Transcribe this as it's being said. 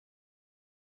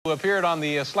Who appeared on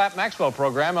the Slap Maxwell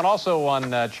program and also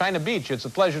on China Beach. It's a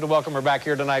pleasure to welcome her back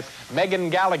here tonight, Megan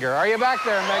Gallagher. Are you back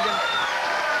there, Megan?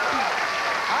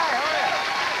 Hi, how are you?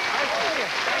 Nice to see you.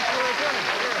 Thanks for returning.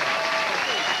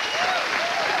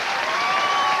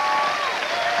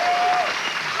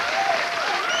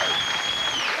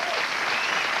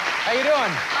 How you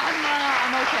doing?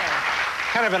 I'm okay.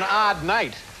 Kind of an odd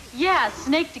night. Yeah,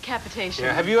 snake decapitation.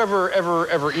 Yeah. Have you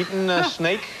ever eaten a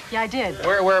snake? Yeah, I did.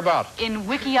 Where about? In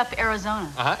Wickiup, Arizona.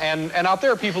 And out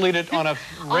there people eat it on a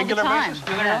regular basis?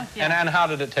 Do they really? Yeah. And how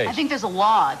did it taste? I think there's a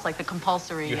law. It's like the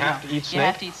compulsory. You have to eat snake? You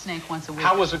have to eat snake once a week.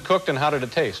 How was it cooked and how did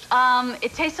it taste?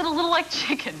 It tasted a little like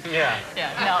chicken. Yeah.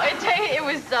 Yeah. No,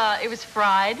 it was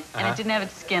fried and it didn't have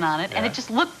its skin on it and it just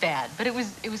looked bad, but it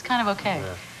was kind of okay.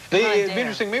 Yeah. It'd be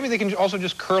interesting. Maybe they can also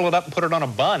just curl it up and put it on a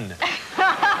bun.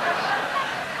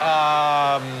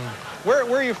 Where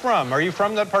are you from? Are you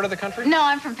from that part of the country? No,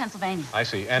 I'm from Pennsylvania. I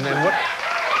see. And what?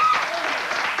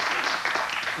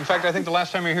 In fact, I think the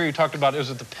last time you were here, you talked about, is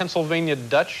it the Pennsylvania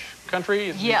Dutch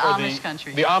country? Yeah, Amish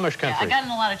country. The Amish country. Yeah, I got in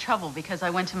a lot of trouble because I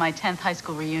went to my 10th high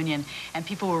school reunion and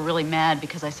people were really mad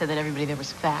because I said that everybody there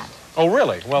was fat. Oh,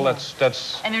 really? Well,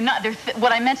 that's... And they're not,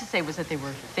 what I meant to say was that they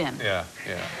were thin. Yeah.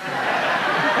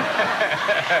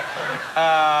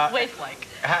 Waif-like.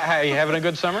 Are you having a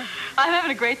good summer? I'm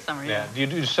having a great summer, yeah. Do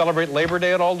you celebrate Labor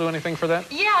Day at all? Do anything for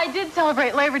that? Yeah, I did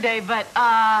celebrate Labor Day, but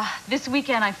this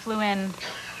weekend I flew in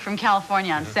from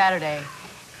California on Saturday,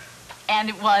 and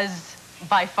it was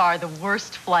by far the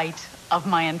worst flight of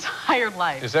my entire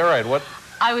life. Is that right? What?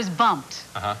 I was bumped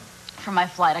for my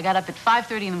flight. I got up at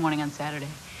 5:30 in the morning on Saturday,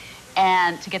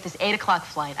 and to get this 8 o'clock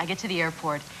flight, I get to the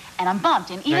airport, and I'm bumped.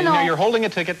 And even though you're holding a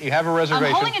ticket, you have a reservation.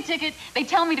 I'm holding a ticket. They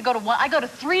tell me to go to one. I go to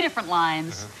 3 different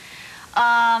lines.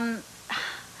 I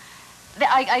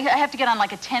have to get on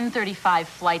like a 10:35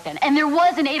 flight then. And there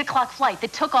was an 8 o'clock flight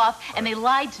that took off, and they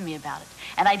lied to me about it.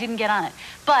 And I didn't get on it.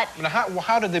 But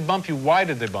how did they bump you? Why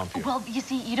did they bump you? Well, you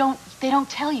see, they don't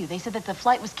tell you. They said that the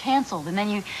flight was canceled, and then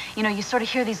you sort of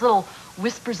hear these little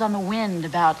whispers on the wind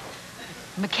about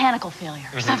mechanical failure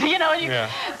or something, and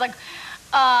it's like,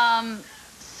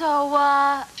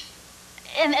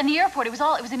 and the airport, it was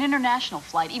an international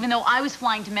flight, even though I was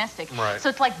flying domestic. Right. So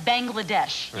it's like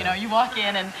Bangladesh, you walk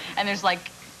in and there's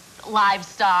like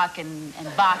livestock and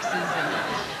boxes and...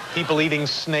 People eating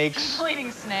snakes. People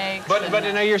eating snakes. But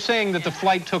now you're saying that the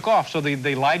flight took off, so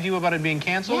they lied to you about it being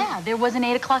canceled? Yeah, there was an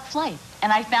 8 o'clock flight,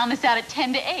 and I found this out at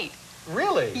 10 to 8.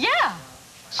 Really? Yeah.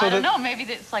 So I don't know, maybe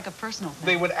it's like a personal thing.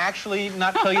 They would actually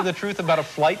not tell you the truth about a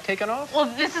flight taken off? Well,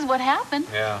 this is what happened.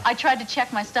 Yeah. I tried to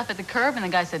check my stuff at the curb, and the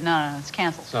guy said, no, it's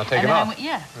canceled. It's not taken off.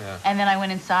 And then I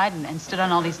went inside and stood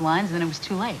on all these lines, and then it was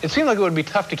too late. It seemed like it would be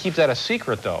tough to keep that a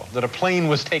secret, though, that a plane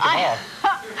was taken off.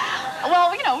 Well,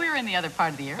 we were in the other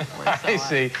part of the airport. So, I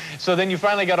see. So then you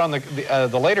finally got on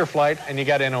the later flight, and you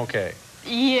got in okay.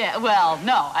 Yeah, well,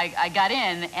 no, I got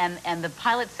in, and the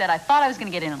pilot said, I thought I was going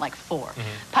to get in at like 4.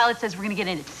 Pilot says we're going to get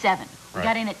in at 7. We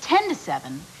got in at 10 to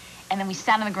 7, and then we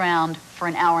sat on the ground for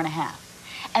an hour and a half.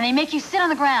 And they make you sit on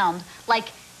the ground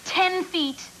like 10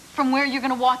 feet from where you're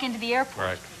going to walk into the airport.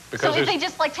 Right. So if they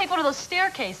just like take one of those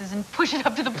staircases and push it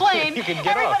up to the plane,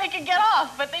 everybody could get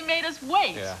off, but they made us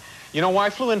wait. Yeah. You know, I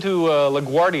flew into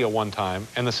LaGuardia one time,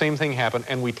 and the same thing happened,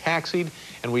 and we taxied,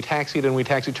 and we taxied, and we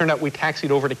taxied. Turned out we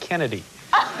taxied over to Kennedy.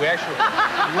 We actually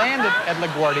landed at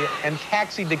LaGuardia and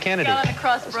taxied to Kennedy. Got on the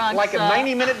Cross Bronx. Like a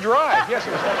 90-minute drive. Yes,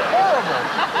 it was horrible.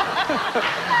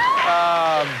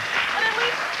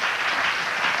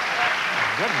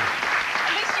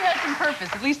 At least you had some purpose.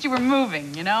 At least you were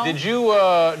moving, Did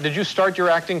you start your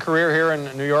acting career here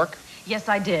in New York? Yes,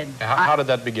 I did. How did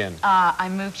that begin? I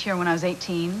moved here when I was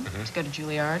 18 to go to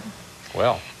Juilliard.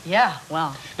 Well. Yeah,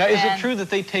 well. Now, is it true that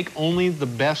they take only the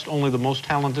best, only the most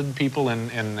talented people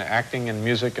in acting and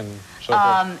music and so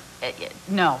forth?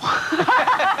 No.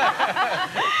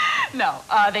 No.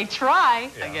 They try,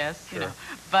 I guess, sure.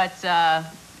 But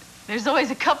there's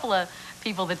always a couple of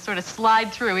people that sort of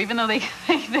slide through, even though they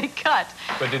cut.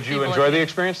 But did you enjoy the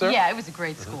experience there? Yeah, it was a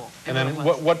great school. And then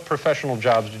what professional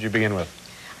jobs did you begin with?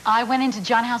 I went into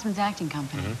John Houseman's acting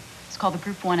company. It's called the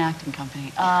Group 1 Acting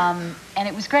Company. And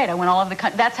it was great. I went all over the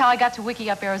country. That's how I got to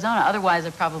Wickiup, Arizona. Otherwise, I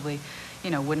probably,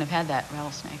 wouldn't have had that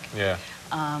rattlesnake. Yeah.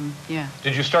 Yeah.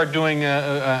 Did you start doing,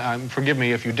 forgive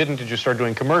me if you didn't, did you start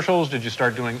doing commercials? Did you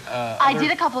start doing I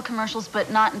did a couple of commercials, but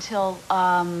not until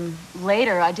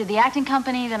later. I did the acting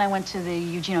company, then I went to the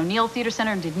Eugene O'Neill Theater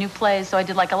Center and did new plays. So I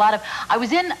did like a lot of, I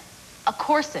was in a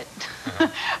corset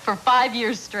for 5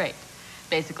 years straight,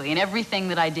 basically, in everything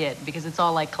that I did, because it's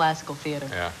all like classical theater.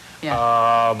 Yeah.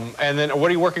 Yeah. And then what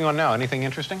are you working on now? Anything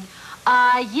interesting?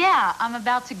 Yeah, I'm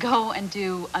about to go and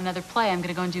do another play. I'm going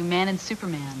to go and do Man and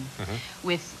Superman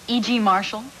with E.G.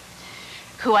 Marshall,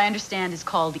 who I understand is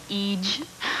called Eege.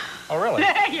 Oh, really?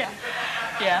 Yeah.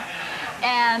 Yeah.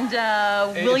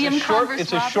 And William Converse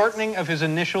It's a Roberts. shortening of his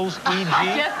initials, E.G.? I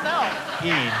guess so. Eege.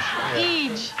 Yeah.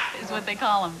 Eege is what they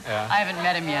call him. Yeah. I haven't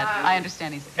met him yet. I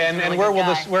understand he's a And really where good will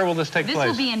guy. where will this take This place?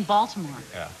 will be in Baltimore.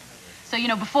 Yeah. So, you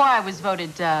know, before I was voted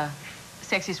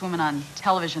sexiest woman on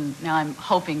television, now I'm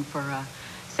hoping for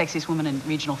sexiest woman in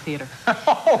regional theater.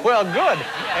 Oh, well, good.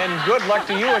 And good luck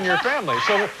to you and your family.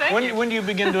 So when do you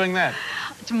begin doing that?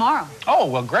 Tomorrow. Oh,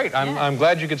 well, great. I'm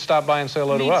glad you could stop by and say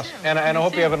hello Me to us. too. And I Me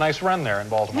hope too. you have a nice run there in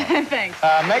Baltimore. Thanks.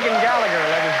 Megan Gallagher,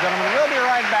 ladies and gentlemen. We'll be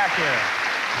right back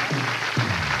here.